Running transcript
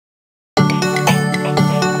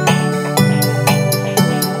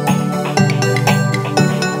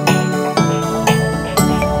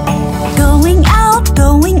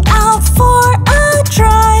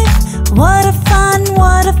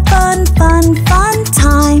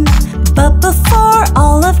But before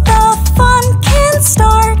all of the fun can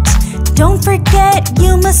start, don't forget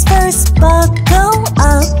you must first buckle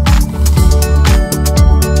up.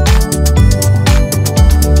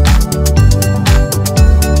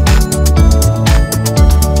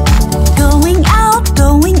 Going out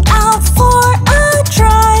for a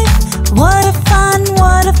drive. What a fun,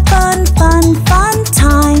 fun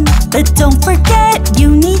time. But don't forget you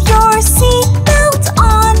need your seatbelt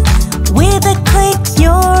on. With a click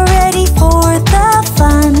you're ready for the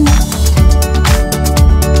fun.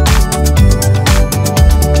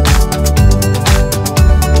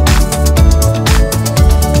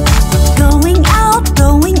 Going out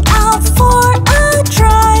for a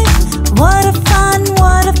drive. What a fun,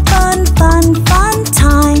 fun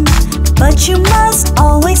time. But you must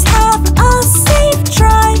always have a safe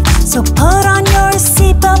drive. So put on your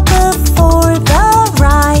seatbelt before the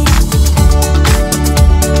ride.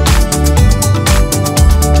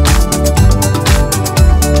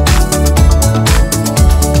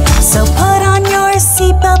 So put on your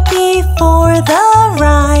seatbelt before the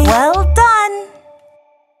ride. Well done!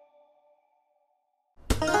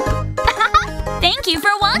 Thank you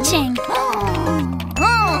for watching!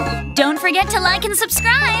 Don't forget to like and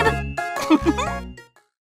subscribe!